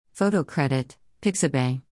Photo credit,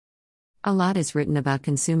 Pixabay. A lot is written about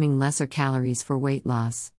consuming lesser calories for weight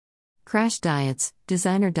loss. Crash diets,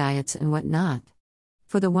 designer diets, and whatnot.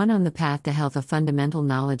 For the one on the path to health, a fundamental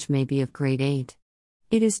knowledge may be of great aid.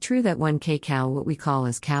 It is true that 1 kcal, what we call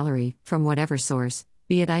as calorie, from whatever source,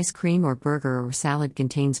 be it ice cream or burger or salad,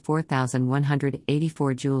 contains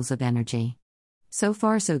 4,184 joules of energy. So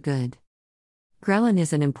far so good. Ghrelin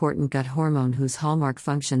is an important gut hormone whose hallmark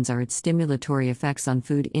functions are its stimulatory effects on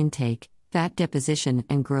food intake, fat deposition,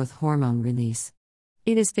 and growth hormone release.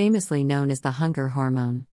 It is famously known as the hunger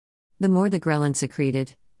hormone. The more the ghrelin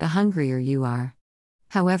secreted, the hungrier you are.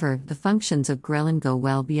 However, the functions of ghrelin go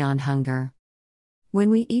well beyond hunger. When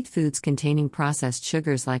we eat foods containing processed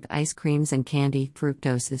sugars like ice creams and candy,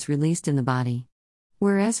 fructose is released in the body.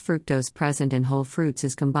 Whereas fructose present in whole fruits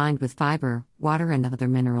is combined with fiber, water, and other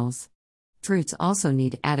minerals. Fruits also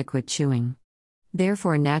need adequate chewing.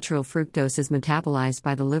 Therefore, natural fructose is metabolized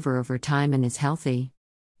by the liver over time and is healthy.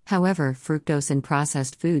 However, fructose in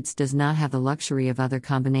processed foods does not have the luxury of other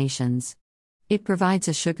combinations. It provides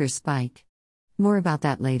a sugar spike. More about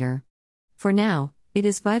that later. For now, it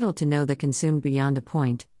is vital to know that consumed beyond a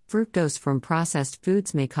point, fructose from processed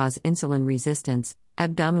foods may cause insulin resistance,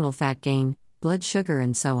 abdominal fat gain, blood sugar,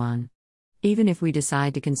 and so on. Even if we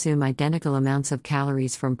decide to consume identical amounts of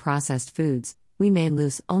calories from processed foods, we may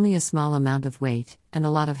lose only a small amount of weight and a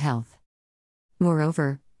lot of health.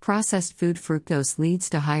 Moreover, processed food fructose leads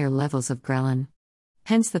to higher levels of ghrelin.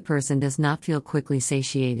 Hence, the person does not feel quickly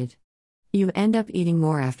satiated. You end up eating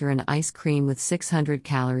more after an ice cream with 600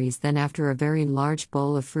 calories than after a very large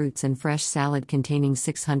bowl of fruits and fresh salad containing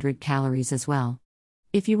 600 calories as well.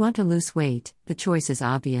 If you want to lose weight, the choice is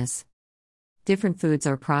obvious. Different foods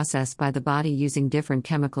are processed by the body using different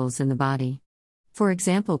chemicals in the body. For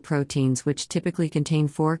example, proteins, which typically contain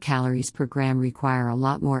 4 calories per gram, require a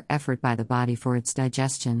lot more effort by the body for its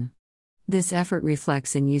digestion. This effort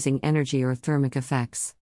reflects in using energy or thermic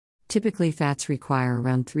effects. Typically, fats require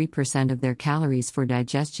around 3% of their calories for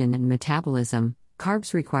digestion and metabolism,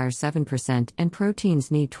 carbs require 7%, and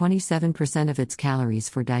proteins need 27% of its calories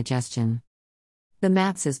for digestion. The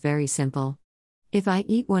maths is very simple. If I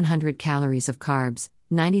eat 100 calories of carbs,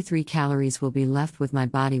 93 calories will be left with my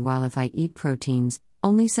body, while if I eat proteins,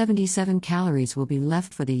 only 77 calories will be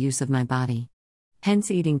left for the use of my body.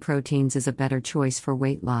 Hence, eating proteins is a better choice for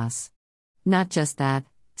weight loss. Not just that,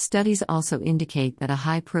 studies also indicate that a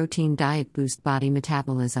high-protein diet boosts body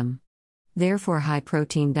metabolism. Therefore,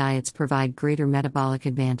 high-protein diets provide greater metabolic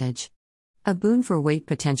advantage. A boon for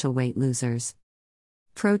potential weight losers.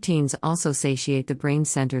 Proteins also satiate the brain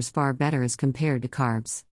centers far better as compared to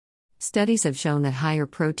carbs. Studies have shown that higher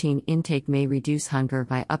protein intake may reduce hunger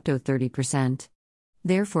by up to 30%.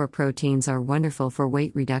 Therefore, proteins are wonderful for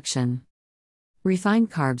weight reduction.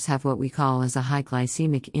 Refined carbs have what we call as a high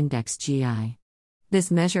glycemic index (GI).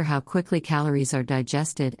 This measures how quickly calories are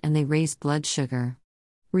digested, and they raise blood sugar.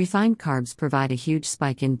 Refined carbs provide a huge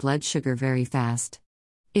spike in blood sugar very fast.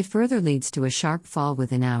 It further leads to a sharp fall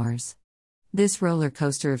within hours. This roller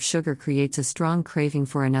coaster of sugar creates a strong craving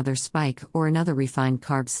for another spike or another refined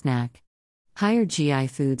carb snack. Higher GI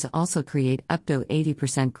foods also create up to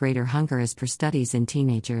 80% greater hunger as per studies in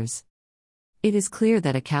teenagers. It is clear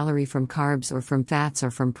that a calorie from carbs or from fats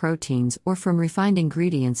or from proteins or from refined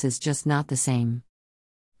ingredients is just not the same.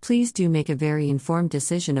 Please do make a very informed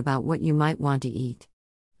decision about what you might want to eat.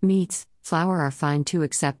 Meats, flour are fine too,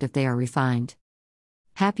 except if they are refined.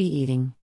 Happy eating!